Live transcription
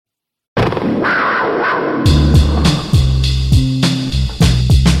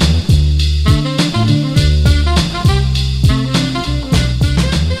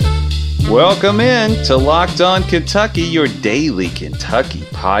Welcome in to Locked On Kentucky, your daily Kentucky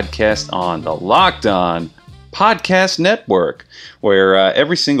podcast on the Locked On Podcast Network, where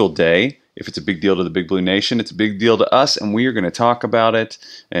every single day, if it's a big deal to the Big Blue Nation, it's a big deal to us, and we are going to talk about it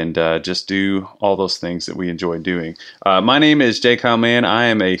and just do all those things that we enjoy doing. My name is Jay Kyle Mann. I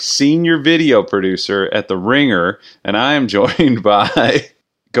am a senior video producer at The Ringer, and I am joined by...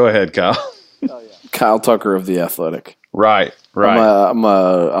 Go ahead, Kyle. Kyle Tucker of The Athletic. Right. I'm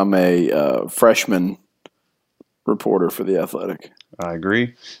a freshman reporter for The Athletic. I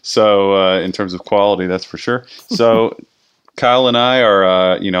agree. So in terms of quality, that's for sure. So Kyle and I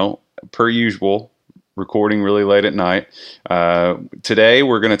are, per usual, recording really late at night. Today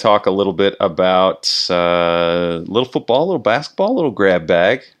we're going to talk a little bit about little football, little basketball, little grab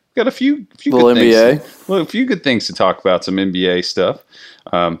bag. Got a few little good NBA. things. A few good things to talk about. Some NBA stuff.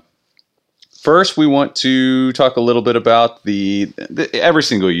 First, we want to talk a little bit about the every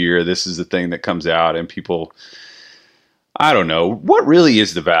single year, this is the thing that comes out and people, I don't know, what really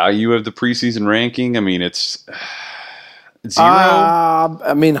is the value of the preseason ranking? I mean, it's zero.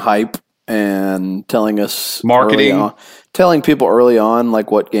 Hype and telling us marketing, telling people early on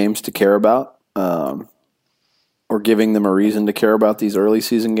like what games to care about, or giving them a reason to care about these early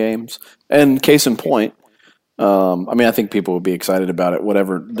season games. And case in point, I think people would be excited about it,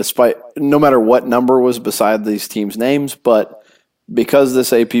 no matter what number was beside these teams' names, but because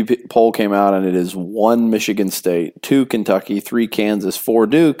this AP poll came out and it is 1 Michigan State, 2 Kentucky, 3 Kansas, 4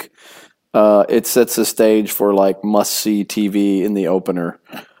 Duke, it sets the stage for like must-see TV in the opener.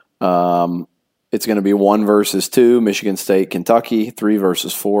 It's going to be 1 versus 2, Michigan State, Kentucky, 3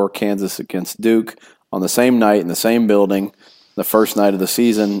 versus 4, Kansas against Duke on the same night in the same building. The first night of the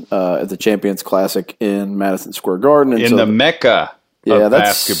season at the Champions Classic in Madison Square Garden. And the Mecca of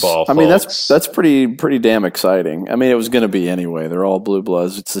basketball, folks. That's pretty damn exciting. I mean, it was going to be anyway. They're all blue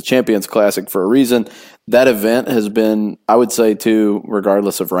bloods. It's the Champions Classic for a reason. That event has been, I would say, too,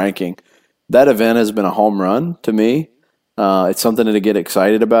 regardless of ranking, that event has been a home run to me. It's something to get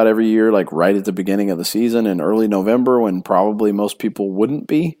excited about every year, like right at the beginning of the season in early November when probably most people wouldn't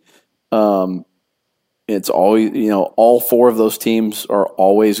be. It's always, all 4 of those teams are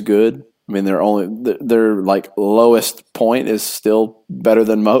always good. I mean, their like lowest point is still better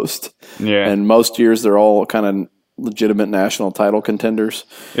than most. Yeah. And most years they're all kind of legitimate national title contenders.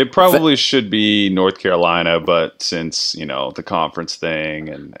 It probably should be North Carolina, but since, the conference thing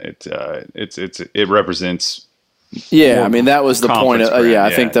and it represents. Yeah, that was the point.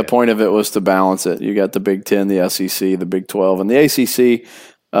 I think the point of it was to balance it. You got the Big Ten, the SEC, the Big 12, and the ACC.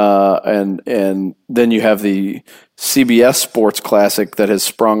 And then you have the CBS Sports Classic that has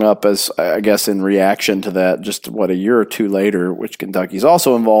sprung up as, I guess, in reaction to that just a year or 2 later, which Kentucky's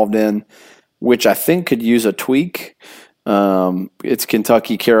also involved in, which I think could use a tweak. It's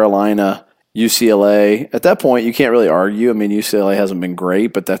Kentucky, Carolina, UCLA. At that point, you can't really argue. UCLA hasn't been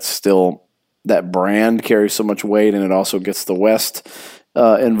great, but that's still, that brand carries so much weight, and it also gets the West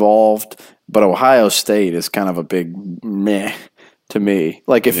involved. But Ohio State is kind of a big meh to me.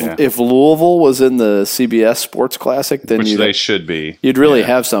 Like if Louisville was in the CBS Sports Classic, then they should be. You'd really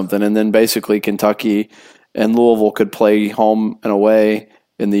have something. And then basically Kentucky and Louisville could play home and away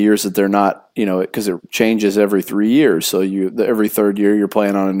in the years that they're not, because it changes every 3 years. So every third year you're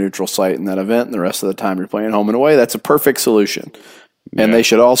playing on a neutral site in that event, and the rest of the time you're playing home and away. That's a perfect solution. Yeah. And they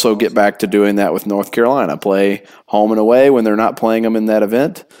should also get back to doing that with North Carolina. Play home and away when they're not playing them in that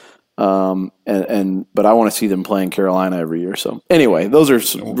event. But I want to see them playing Carolina every year. So anyway, those are.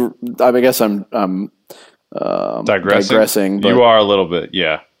 I guess I'm digressing. But you are a little bit,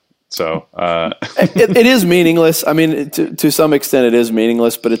 yeah. So it is meaningless. To some extent, it is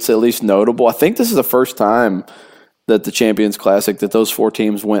meaningless, but it's at least notable. I think this is the first time that the Champions Classic that those 4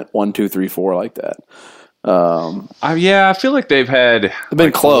 teams went 1, 2, 3, 4 like that. I feel like they've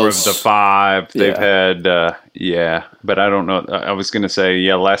been close. 4 of the 5. They've had, but I don't know. I was going to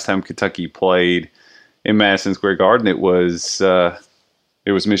say, last time Kentucky played in Madison Square Garden, it was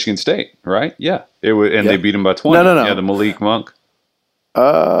Michigan State, right? Yeah, it was, and they beat them by 20. No. Yeah, the Malik Monk.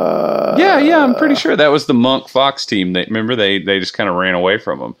 I'm pretty sure that was the Monk Fox team. Remember they just kind of ran away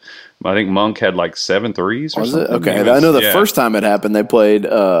from them. I think Monk had like 7 threes or something. Okay, I know the first time it happened, they played.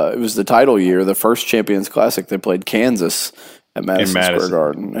 It was the title year, the first Champions Classic. They played Kansas at Madison Square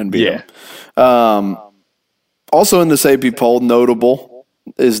Garden and beat them. Also in this AP poll, notable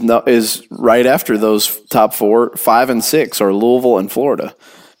is right after those top 4, 5 and 6 are Louisville and Florida,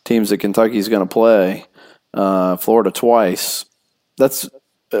 teams that Kentucky's going to play. Florida twice. That's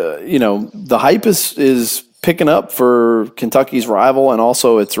the hype is picking up for Kentucky's rival and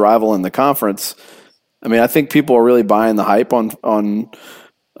also its rival in the conference. I think people are really buying the hype on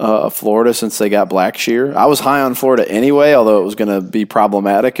Florida since they got Blackshear. I was high on Florida anyway, although it was going to be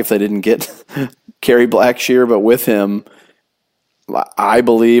problematic if they didn't get Kerry Blackshear. But with him, I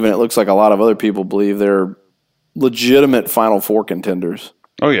believe, and it looks like a lot of other people believe, they're legitimate Final Four contenders.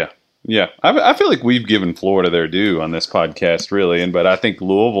 Oh, yeah. Yeah. I feel like we've given Florida their due on this podcast, really. But I think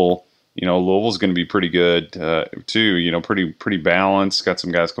Louisville, Louisville's going to be pretty good, too. Pretty balanced. Got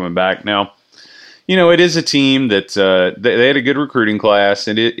some guys coming back now. It is a team that they had a good recruiting class,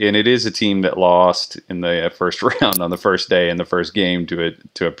 and it is a team that lost in the first round on the first day in the first game to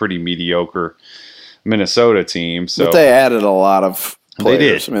a pretty mediocre Minnesota team. So but they added a lot of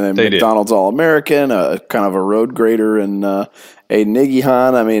players. They did. I mean, they McDonald's did. All-American, kind of a road grader, and Aiden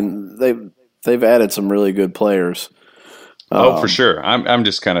Igihan. I mean, they've added some really good players. For sure. I'm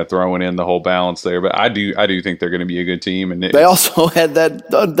just kind of throwing in the whole balance there, but I do think they're going to be a good team. And they also had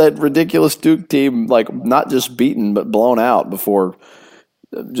that ridiculous Duke team, like not just beaten but blown out before,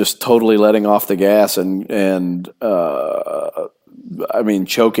 just totally letting off the gas and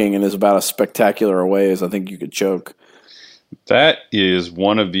choking in as about as spectacular a way as I think you could choke. That is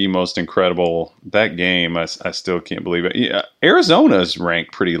one of the most incredible. That game, I still can't believe it. Yeah, Arizona's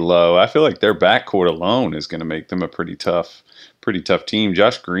ranked pretty low. I feel like their backcourt alone is going to make them a pretty tough team.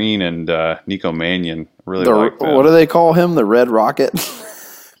 Josh Green and Nico Mannion really like them. What do they call him? The Red Rocket?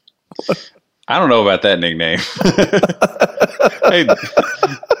 I don't know about that nickname.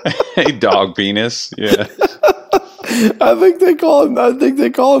 hey, dog penis. Yeah. I think they call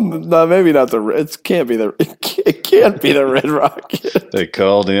him. No, maybe not the. It can't be the. It can't be the Red Rocket. They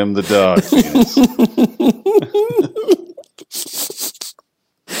called him the dog penis.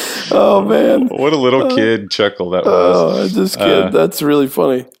 Oh man! What a little kid chuckle that was. Oh, this kid. That's really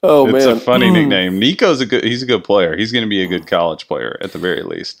funny. Oh it's man, it's a funny nickname. Nico's he's a good player. He's going to be a good college player at the very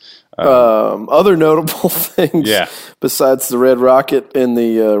least. Other notable things. Yeah. Besides the Red Rocket in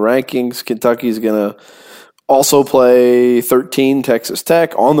the rankings, Kentucky's going to also play 13 Texas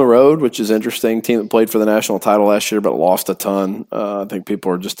Tech on the road, which is interesting. Team that played for the national title last year but lost a ton. I think people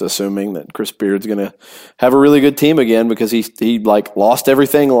are just assuming that Chris Beard's going to have a really good team again because he lost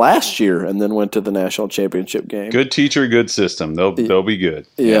everything last year and then went to the national championship game. Good teacher, good system. They'll be good.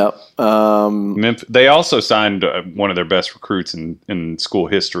 Yeah. They also signed one of their best recruits in school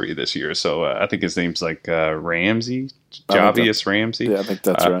history this year. So I think his name's Ramsey, Javius Ramsey. Yeah, I think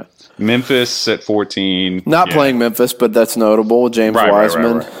that's right. Memphis at 14. Not playing Memphis, but that's notable. James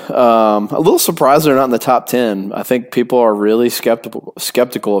Wiseman. Right. A little surprised they're not in the top 10. I think people are really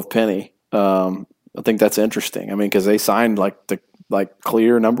skeptical of Penny. I think that's interesting. I mean, because they signed the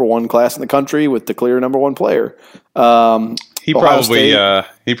clear number one class in the country with the clear number one player. He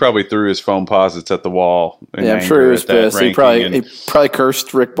probably threw his phone posits at the wall. Yeah, I'm sure he was pissed. He probably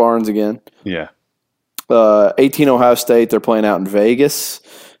cursed Rick Barnes again. Yeah. 18 Ohio State. They're playing out in Vegas,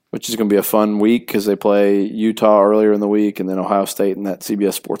 which is going to be a fun week because they play Utah earlier in the week and then Ohio State in that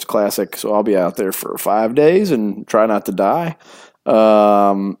CBS Sports Classic. So I'll be out there for 5 days and try not to die.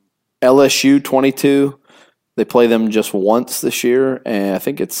 LSU 22. They play them just once this year, and I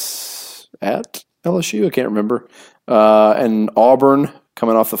think it's at LSU. I can't remember. And Auburn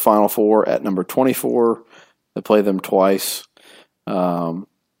coming off the Final Four at number 24. They play them twice.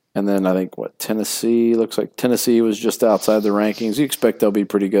 And then I think Tennessee looks like Tennessee was just outside the rankings. You expect they'll be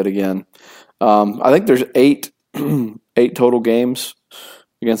pretty good again. I think there's eight total games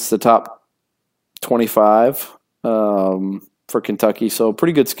against the top 25 for Kentucky. So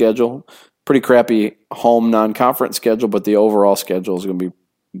pretty good schedule. Pretty crappy home non-conference schedule, but the overall schedule is going to be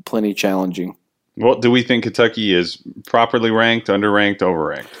plenty challenging. Well, do we think Kentucky is properly ranked, underranked,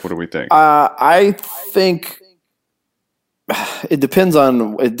 overranked? What do we think? I think it depends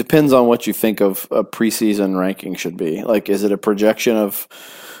on what you think of a preseason ranking should be. Like, is it a projection of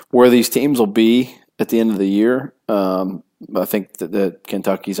where these teams will be at the end of the year? I think that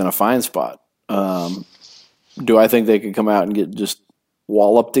Kentucky's in a fine spot. Do I think they could come out and get just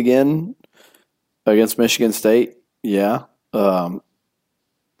walloped again against Michigan State? Yeah.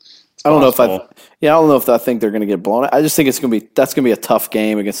 I don't know if I think they're going to get blown. I just think that's going to be a tough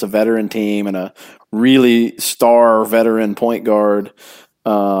game against a veteran team and a really star veteran point guard.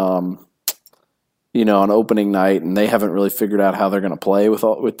 On opening night, and they haven't really figured out how they're going to play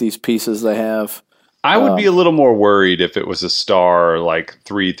with these pieces they have. I would be a little more worried if it was a star like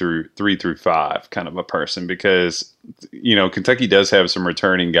 3 through 5 kind of a person, because Kentucky does have some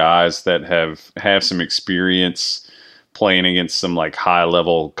returning guys that have some experience playing against some high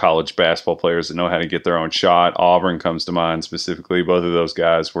level college basketball players that know how to get their own shot. Auburn comes to mind specifically. Both of those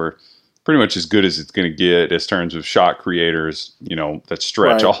guys were pretty much as good as it's going to get as terms of shot creators, that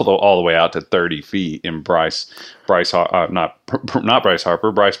stretch all the way out to 30 feet in Bryce not Bryce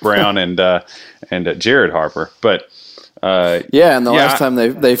Harper, Bryce Brown and Jared Harper. But and the last time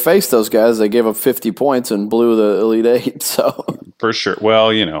they faced those guys, they gave up 50 points and blew the Elite Eight. So for sure.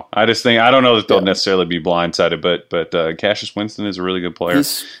 Well, I just think I don't know that they'll necessarily be blindsided, but Cassius Winston is a really good player.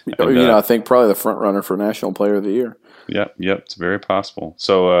 I think probably the front runner for National Player of the Year. Yep, it's very possible.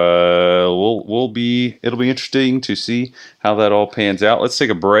 So it'll be interesting to see how that all pans out. Let's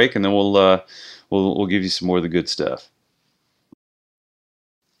take a break, and then we'll give you some more of the good stuff.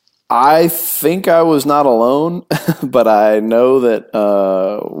 I think I was not alone, but I know that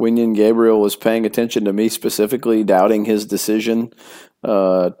Wenyen Gabriel was paying attention to me specifically, doubting his decision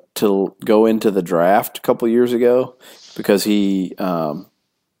to go into the draft a couple years ago because he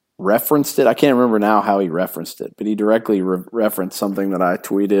referenced it. I can't remember now how he referenced it, but he directly referenced something that I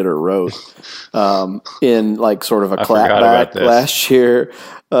tweeted or wrote in like sort of a clapback last year.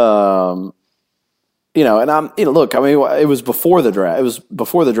 Look, I mean, it was before the draft. It was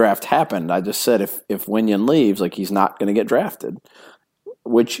before the draft happened. I just said if Wenyen leaves, like he's not going to get drafted,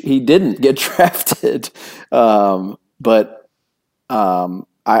 which he didn't get drafted. But I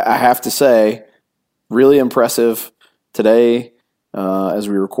have to say, really impressive today. As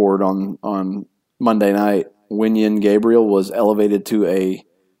we record on Monday night, Wenyen Gabriel was elevated to a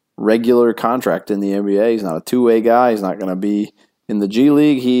regular contract in the NBA. He's not a two-way guy. He's not going to be in the G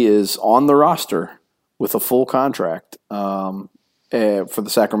League. He is on the roster with a full contract for the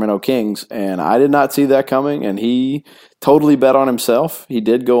Sacramento Kings, and I did not see that coming, and he totally bet on himself. He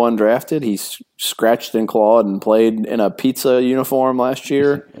did go undrafted. He scratched and clawed and played in a pizza uniform last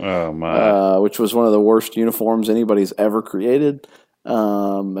year, which was one of the worst uniforms anybody's ever created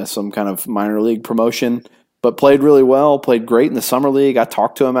as some kind of minor league promotion, but played really well, played great in the Summer League. I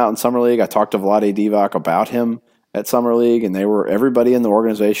talked to him out in Summer League. I talked to Vlade Divac about him at Summer League, and everybody in the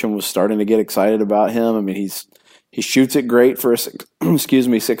organization was starting to get excited about him. I mean, he shoots it great for a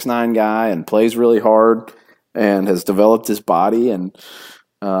 6'9" guy and plays really hard and has developed his body, and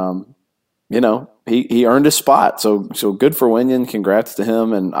he earned his spot. So good for Wenyen. Congrats to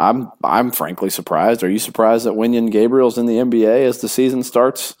him. And I'm frankly surprised. Are you surprised that Wenyen Gabriel's in the NBA as the season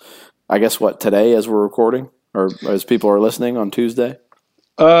starts? I guess today as we're recording or as people are listening on Tuesday?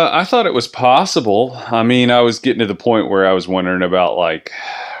 I thought it was possible. I mean, I was getting to the point where I was wondering about like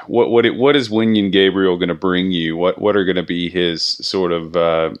what is Wenyen Gabriel going to bring you? What are going to be his sort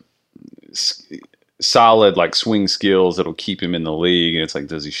of solid like swing skills that'll keep him in the league? And it's like,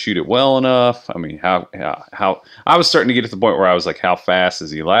 does he shoot it well enough? I mean, how I was starting to get to the point where I was like, how fast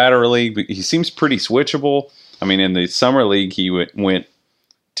is he laterally? But he seems pretty switchable. I mean, in the Summer League, he went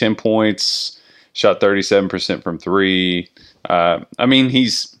 10 points, shot 37% from three. I mean,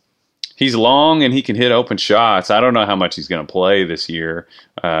 he's long and he can hit open shots. I don't know how much he's going to play this year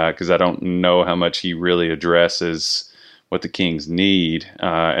because I don't know how much he really addresses what the Kings need.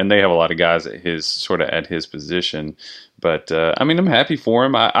 And they have a lot of guys at his position. But I mean, I'm happy for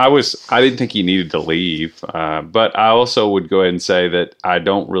him. I didn't think he needed to leave, but I also would go ahead and say that I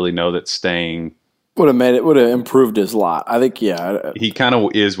don't really know that staying would have improved his lot. I think, yeah. He kind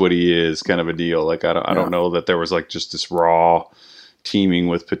of is what he is, kind of a deal. Like I don't know that there was like just this raw teaming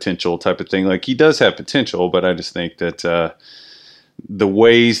with potential type of thing. Like he does have potential, but I just think that the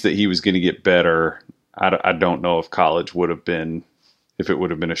ways that he was going to get better, I don't know if college would have been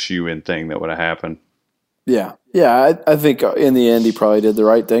a shoe-in thing that would have happened. Yeah. I think in the end he probably did the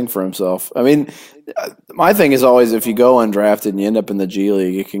right thing for himself. I mean, my thing is always if you go undrafted and you end up in the G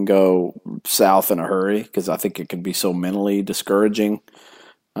League, it can go south in a hurry because I think it can be so mentally discouraging.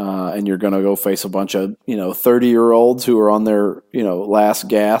 And you're going to go face a bunch of 30-year-olds who are on their last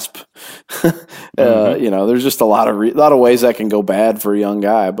gasp. There's just a lot of ways that can go bad for a young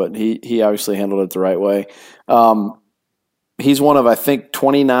guy, but he obviously handled it the right way. He's one of I think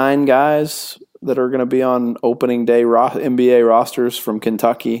 29 guys that are going to be on opening day NBA rosters from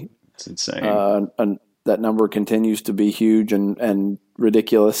Kentucky. It's insane. And that number continues to be huge and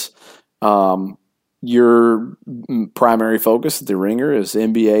ridiculous. Your primary focus at the Ringer is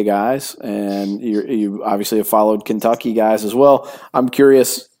NBA guys, and you obviously have followed Kentucky guys as well. I'm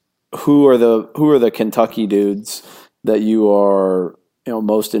curious, who are the Kentucky dudes that you are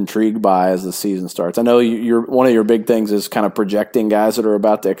most intrigued by as the season starts? I know you're one of your big things is kind of projecting guys that are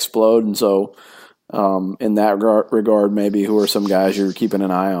about to explode, and so in that regard, maybe who are some guys you're keeping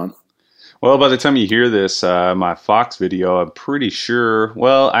an eye on? Well, by the time you hear this, my Fox video, I'm pretty sure.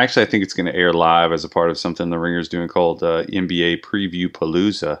 Well, actually, I think it's going to air live as a part of something the Ringer's doing called NBA Preview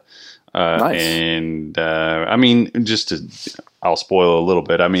Palooza. Nice. And I mean, I'll spoil a little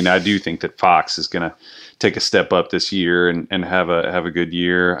bit. I mean, I do think that Fox is going to take a step up this year and have a good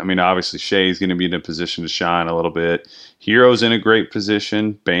year. I mean, obviously Shea's going to be in a position to shine a little bit. Hero's in a great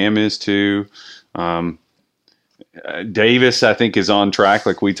position. Bam is too. Davis, I think, is on track,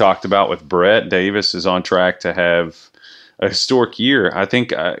 like we talked about with Brett. Davis is on track to have a historic year. I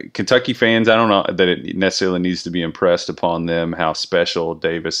think Kentucky fans, I don't know that it necessarily needs to be impressed upon them how special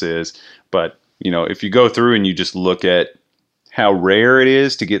Davis is. But, if you go through and you just look at how rare it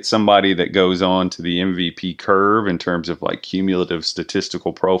is to get somebody that goes on to the MVP curve in terms of like cumulative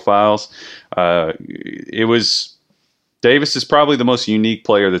statistical profiles, Davis is probably the most unique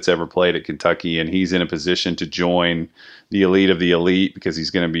player that's ever played at Kentucky, and he's in a position to join the elite of the elite because he's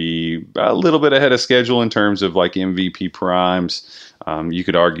going to be a little bit ahead of schedule in terms of like MVP primes. You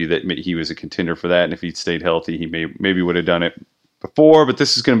could argue that he was a contender for that, and if he'd stayed healthy, he maybe would have done it before, but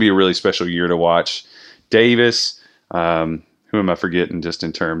this is going to be a really special year to watch. Davis, who am I forgetting just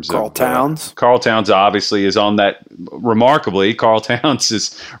in terms Carl of Towns? Carl Towns obviously is on that. Remarkably, Carl Towns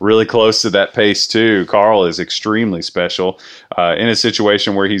is really close to that pace too. Carl is extremely special in a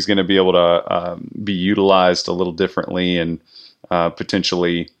situation where he's going to be able to be utilized a little differently and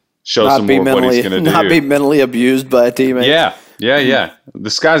potentially show some more of what he's going to do. Not be mentally abused by a teammate. Yeah. The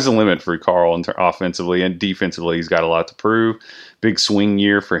sky's the limit for Carl offensively and defensively. He's got a lot to prove. Big swing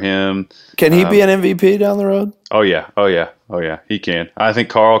year for him. Can he be an MVP down the road? Oh yeah. He can. I think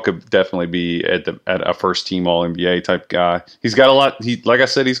Carl could definitely be at a first team All NBA type guy. He's got a lot. Like I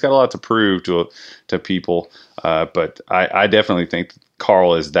said, he's got a lot to prove to people. But I definitely think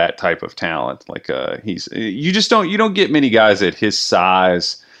Carl is that type of talent. Like you don't get many guys at his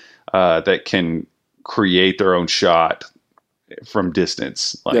size that can create their own shot from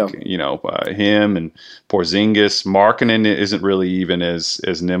distance, him and Porzingis. Markkanen isn't really even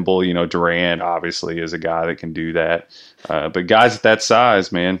as nimble. Durant obviously is a guy that can do that. But guys at that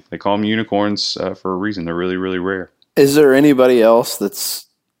size, man, they call them unicorns for a reason. They're really, really rare. Is there anybody else that's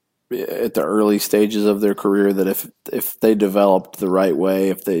at the early stages of their career that if they developed the right way,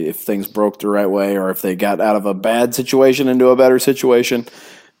 if things broke the right way, or if they got out of a bad situation into a better situation,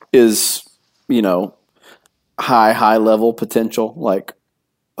 is high level potential, like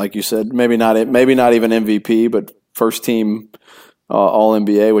you said, maybe not even MVP, but first team All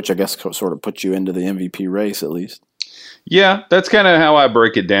NBA, which I guess sort of puts you into the MVP race at least. Yeah, that's kind of how I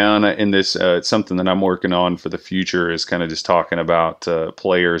break it down in this. It's something that I'm working on for the future is kind of just talking about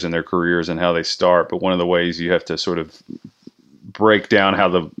players and their careers and how they start. But one of the ways you have to sort of break down how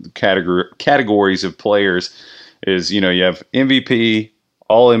the categories of players is, you have MVP,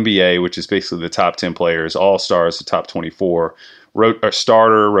 All NBA, which is basically the top 10 players, All Stars, the top 24,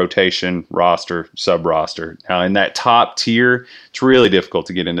 starter, rotation, roster, sub roster. Now, in that top tier, it's really difficult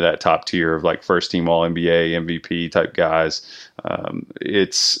to get into that top tier of like first team All NBA, MVP type guys.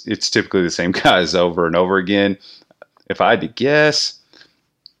 It's typically the same guys over and over again. If I had to guess,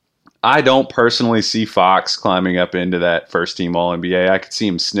 I don't personally see Fox climbing up into that first team All NBA. I could see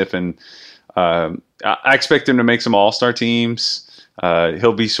him sniffing. I expect him to make some All-Star teams.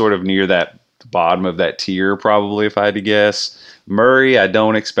 He'll be sort of near that bottom of that tier probably, if I had to guess. Murray, I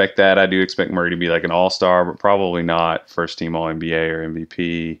don't expect that. I do expect Murray to be like an all-star, but probably not first team All-NBA or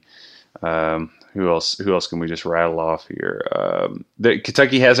MVP. Who else can we just rattle off here?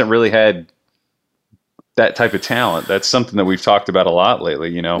 Kentucky hasn't really had that type of talent. That's something that we've talked about a lot lately,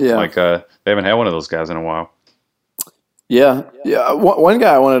 Yeah. Like they haven't had one of those guys in a while. Yeah. One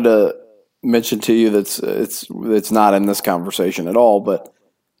guy I wanted to mention to you that's not in this conversation at all, but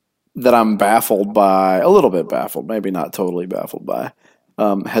that I'm a little bit baffled, maybe not totally baffled by,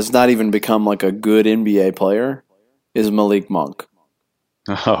 has not even become like a good NBA player, is Malik Monk.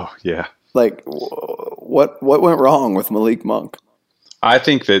 Oh, yeah. Like, what went wrong with Malik Monk? I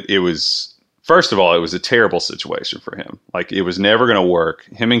think that first of all, it was a terrible situation for him. Like, it was never going to work.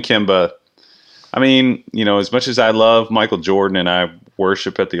 Him and Kemba, I mean, as much as I love Michael Jordan and I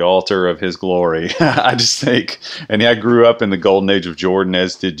worship at the altar of his glory, I just think, and I grew up in the golden age of Jordan,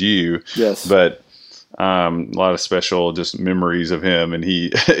 as did you. Yes. But a lot of special just memories of him, and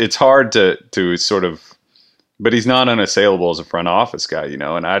it's hard to sort of, but he's not unassailable as a front office guy,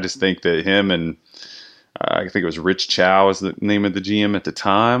 and I just think that him and I think it was Rich Chow was the name of the GM at the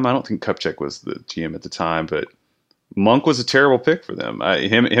time. I don't think Kupchak was the GM at the time, but Monk was a terrible pick for them.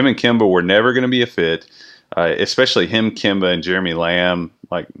 Him and Kemba were never going to be a fit. Especially him, Kemba, and Jeremy Lamb.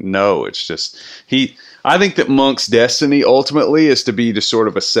 Like, no, it's just I think that Monk's destiny ultimately is to be just sort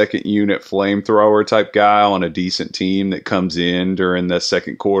of a second unit flamethrower type guy on a decent team that comes in during the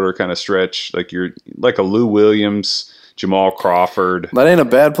second quarter kind of stretch. Like you're like a Lou Williams, Jamal Crawford. That ain't a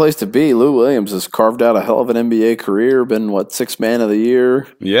bad place to be. Lou Williams has carved out a hell of an NBA career, been, sixth man of the year.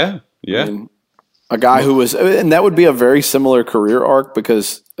 Yeah. I mean, a guy who was – and that would be a very similar career arc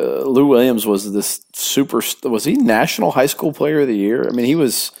because Lou Williams was this super – was he National High School Player of the Year? I mean, he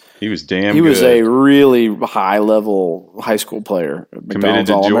was damn good. He was a really high-level high school player. Committed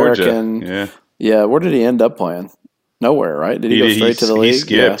to Georgia. Yeah. Yeah, where did he end up playing? Nowhere, right? Did he go straight to the league? He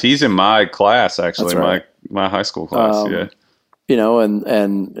skipped. Yeah. He's in my class, actually, right. my high school class, yeah. You know,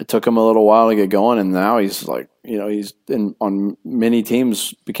 and it took him a little while to get going, and now he's like, you know, he's on many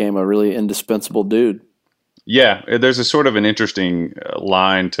teams became a really indispensable dude. Yeah, there's a sort of an interesting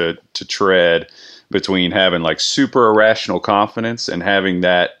line to tread between having like super irrational confidence and having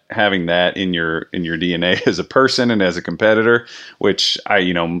that in your DNA as a person and as a competitor, which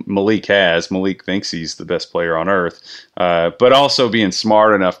Malik has. Malik thinks he's the best player on earth, but also being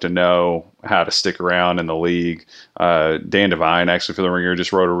smart enough to know how to stick around in the league. Dan Devine, actually for the Ringer,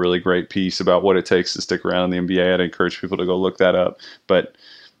 just wrote a really great piece about what it takes to stick around in the NBA. I'd encourage people to go look that up. But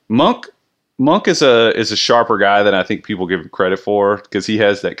Monk is a sharper guy than I think people give him credit for because he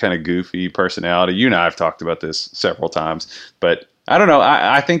has that kind of goofy personality. You and I have talked about this several times, but I don't know.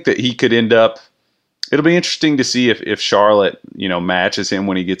 I think that he could end up. It'll be interesting to see if Charlotte, matches him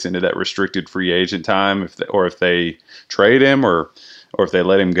when he gets into that restricted free agent time, if they trade him or if they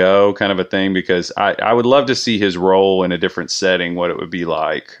let him go, kind of a thing. Because I would love to see his role in a different setting, what it would be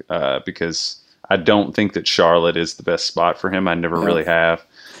like. Because I don't think that Charlotte is the best spot for him. I never really have.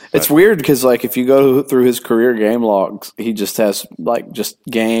 It's weird because, if you go through his career game logs, he just has, just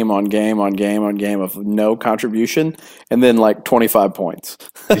game on game on game on game of no contribution and then, 25 points.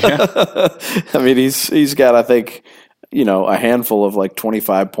 Yeah. I mean, he's got, I think, a handful of,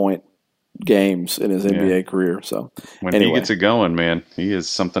 25-point games in his NBA career. So when he gets it going, man, he is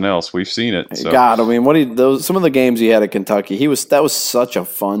something else. We've seen it. So. God, I mean, some of the games he had at Kentucky, that was such a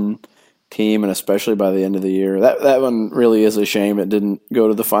fun team, and especially by the end of the year. That one really is a shame it didn't go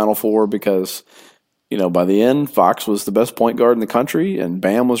to the Final Four because, by the end, Fox was the best point guard in the country, and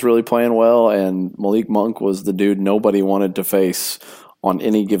Bam was really playing well, and Malik Monk was the dude nobody wanted to face on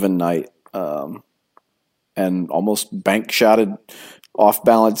any given night, and almost bank-shotted,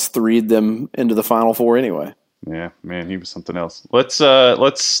 off-balance three'd them into the Final Four anyway. Yeah, man, he was something else.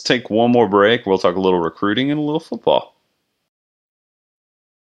 Let's take one more break. We'll talk a little recruiting and a little football.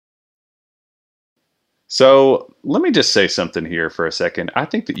 So let me just say something here for a second. I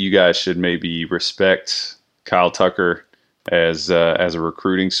think that you guys should maybe respect Kyle Tucker as a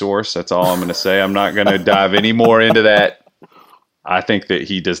recruiting source. That's all I'm going to say. I'm not going to dive any more into that. I think that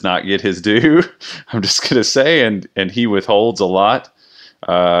he does not get his due. I'm just going to say, and he withholds a lot.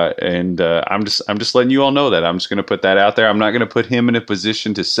 I'm just letting you all know that. I'm just going to put that out there. I'm not going to put him in a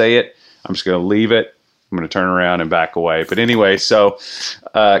position to say it. I'm just going to leave it. I'm going to turn around and back away. But anyway, so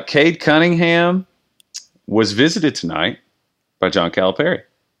Cade Cunningham was visited tonight by John Calipari.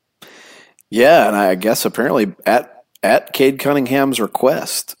 Yeah, and I guess apparently at Cade Cunningham's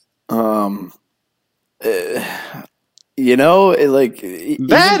request. That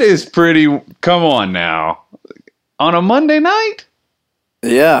is pretty. Come on now, on a Monday night.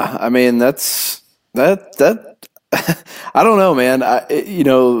 Yeah, I mean that's that. I don't know, man.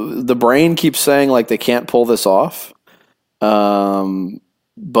 The brain keeps saying they can't pull this off,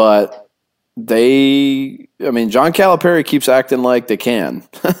 but. John Calipari keeps acting like they can,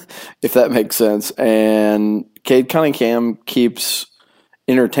 if that makes sense. And Cade Cunningham keeps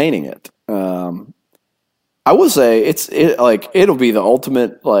entertaining it. I will say it'll be the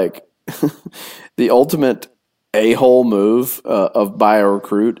ultimate, the ultimate a-hole move by a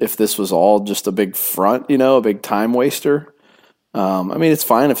recruit if this was all just a big front, a big time waster. It's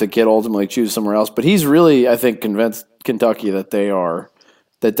fine if the kid ultimately chooses somewhere else, but he's really, I think, convinced Kentucky that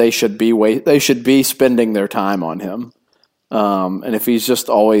they should be spending their time on him. And if he's just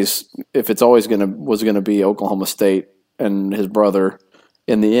was going to be Oklahoma State and his brother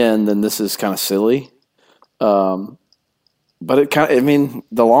in the end, then this is kind of silly. But the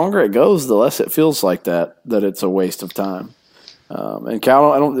longer it goes, the less it feels like that it's a waste of time. And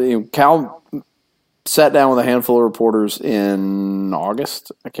Cal sat down with a handful of reporters in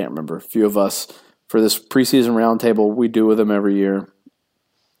August. I can't remember, a few of us for this preseason roundtable we do with him every year.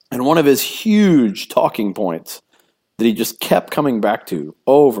 And one of his huge talking points that he just kept coming back to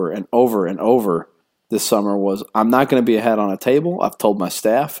over and over and over this summer was, I'm not going to be a hat on a table. I've told my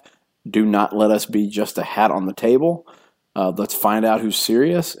staff, do not let us be just a hat on the table. Let's find out who's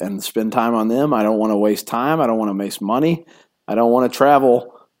serious and spend time on them. I don't want to waste time. I don't want to waste money. I don't want to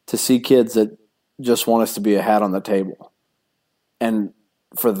travel to see kids that just want us to be a hat on the table. And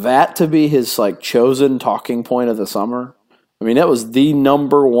for that to be his like chosen talking point of the summer, I mean, that was the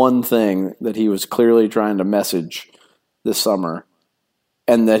number one thing that he was clearly trying to message this summer,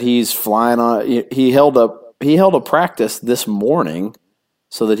 and that he's flying on. He held a practice this morning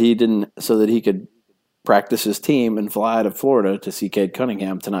so that he could practice his team and fly to Florida to see Cade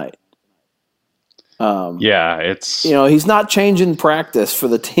Cunningham tonight. It's he's not changing practice for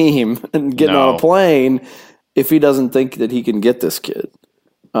the team and getting on a plane if he doesn't think that he can get this kid.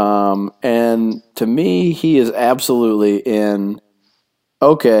 And to me, he is absolutely in.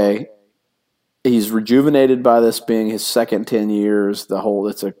 Okay, he's rejuvenated by this being his second 10 years.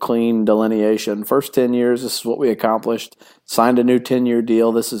 It's a clean delineation. First 10 years, this is what we accomplished. Signed a new 10-year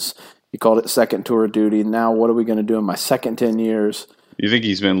deal. He called it second tour of duty. Now, what are we going to do in my second 10 years? You think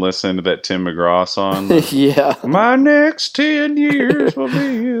he's been listening to that Tim McGraw song? Yeah. My next 10 years will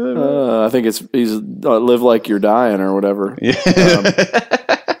be. I think he's Live Like You're Dying or whatever. Yeah.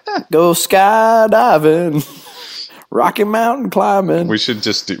 Go skydiving, Rocky Mountain climbing. We should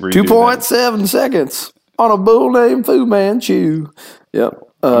just redo 2.7 seconds on a bull named Fu Manchu. Yep.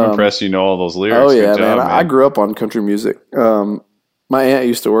 I'm impressed you know all those lyrics. Oh, yeah, Good job, man. I grew up on country music. My aunt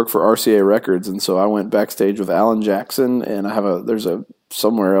used to work for RCA Records, and so I went backstage with Alan Jackson, and there's an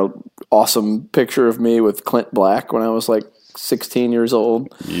awesome picture of me with Clint Black when I was like 16 years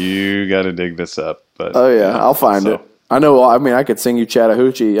old. You got to dig this up. But oh, yeah, I'll find it. I know. I mean, I could sing you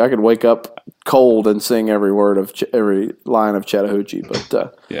Chattahoochee. I could wake up cold and sing every word of every line of Chattahoochee.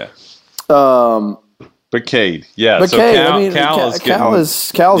 But yeah. But Cade, yeah. But so Cade,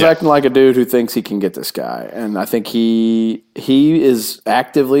 Cal's yeah. acting like a dude who thinks he can get this guy, and I think he is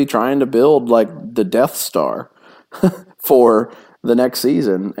actively trying to build like the Death Star for the next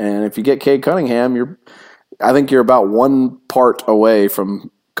season. And if you get Cade Cunningham, I think you're about one part away from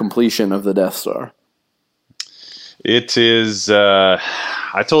completion of the Death Star. It is.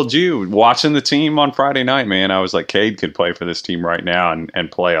 I told you, watching the team on Friday night, man, I was like, Cade could play for this team right now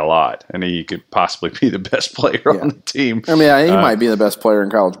and play a lot, and he could possibly be the best player on the team. I mean, he might be the best player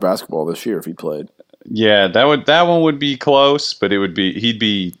in college basketball this year if he played. Yeah, that one would be close, but he'd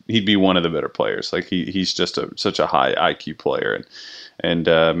be one of the better players. Like he's just such a high IQ player, and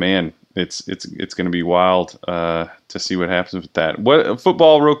man, it's going to be wild to see what happens with that. What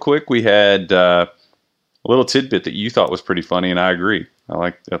football, real quick? We had. A little tidbit that you thought was pretty funny, and I agree.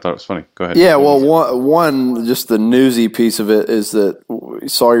 I thought it was funny. Go ahead. Yeah, well, one just the newsy piece of it is that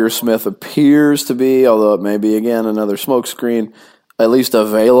Sawyer Smith appears to be, although it may be again another smokescreen, at least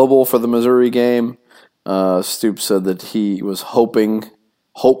available for the Missouri game. Stoops said that he was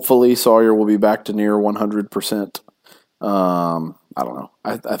hopefully Sawyer will be back to near 100%. I don't know.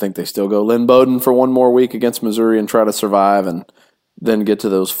 I think they still go Lynn Bowden for one more week against Missouri and try to survive and then get to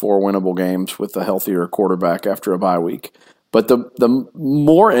those 4 winnable games with a healthier quarterback after a bye week. But the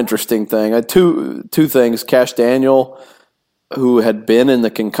more interesting thing, two things. Cash Daniel, who had been in the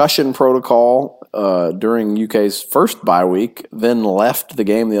concussion protocol during UK's first bye week, then left the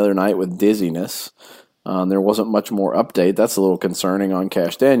game the other night with dizziness. There wasn't much more update. That's a little concerning on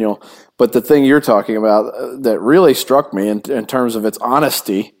Cash Daniel. But the thing you're talking about that really struck me in terms of its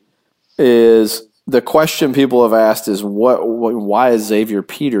honesty is the question people have asked is why is Xavier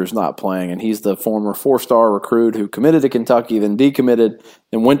Peters not playing? And he's the former 4-star recruit who committed to Kentucky, then decommitted,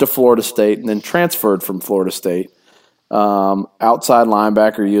 then went to Florida State, and then transferred from Florida State. Outside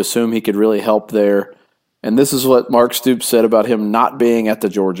linebacker, you assume he could really help there. And this is what Mark Stoops said about him not being at the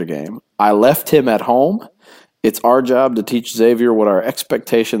Georgia game. I left him at home. It's our job to teach Xavier what our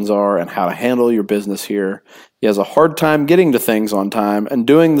expectations are and how to handle your business here. He has a hard time getting to things on time and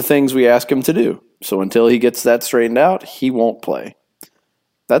doing the things we ask him to do. So until he gets that straightened out, he won't play.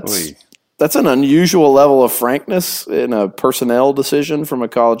 That's an unusual level of frankness in a personnel decision from a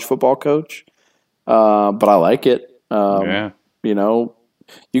college football coach. But I like it. Yeah. You know,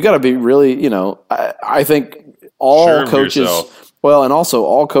 you got to be really, I think all sure coaches, and also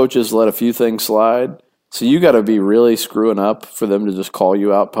all coaches let a few things slide. So you got to be really screwing up for them to just call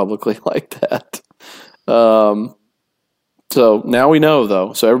you out publicly like that. So now we know,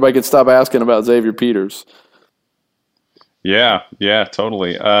 though. So everybody can stop asking about Xavier Peters. Yeah,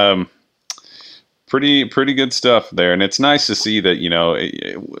 totally. Pretty good stuff there, and it's nice to see that.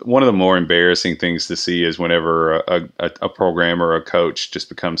 One of the more embarrassing things to see is whenever a program or a coach just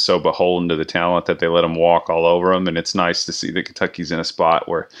becomes so beholden to the talent that they let them walk all over them. And it's nice to see that Kentucky's in a spot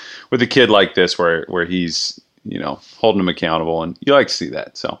where, with a kid like this, where he's holding him accountable, and you like to see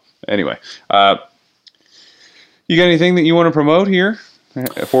that. So anyway, you got anything that you want to promote here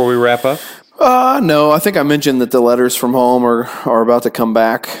before we wrap up? No, I think I mentioned that the letters from home are about to come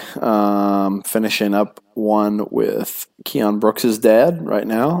back. Finishing up one with Keon Brooks' dad right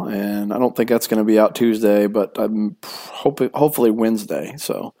now, and I don't think that's going to be out Tuesday, but I'm hopefully Wednesday.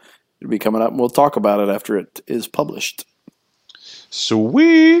 So it'll be coming up, and we'll talk about it after it is published.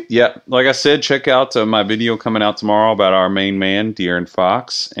 Sweet. Yeah, like I said, check out my video coming out tomorrow about our main man, De'Aaron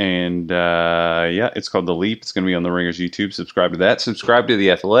Fox. And it's called The Leap. It's going to be on The Ringers YouTube. Subscribe to that. Subscribe to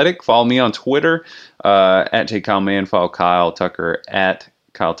The Athletic. Follow me on Twitter at JKyleMan. Follow Kyle Tucker at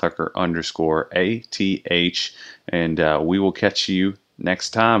KyleTucker_ATH. And we will catch you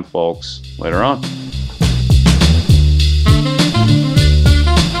next time, folks. Later on.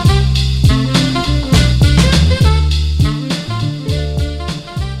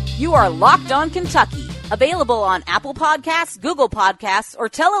 You are Locked On Kentucky, available on Apple Podcasts, Google Podcasts, or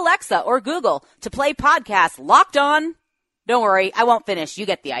tell Alexa or Google to play podcast Locked On. Don't worry, I won't finish. You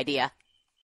get the idea.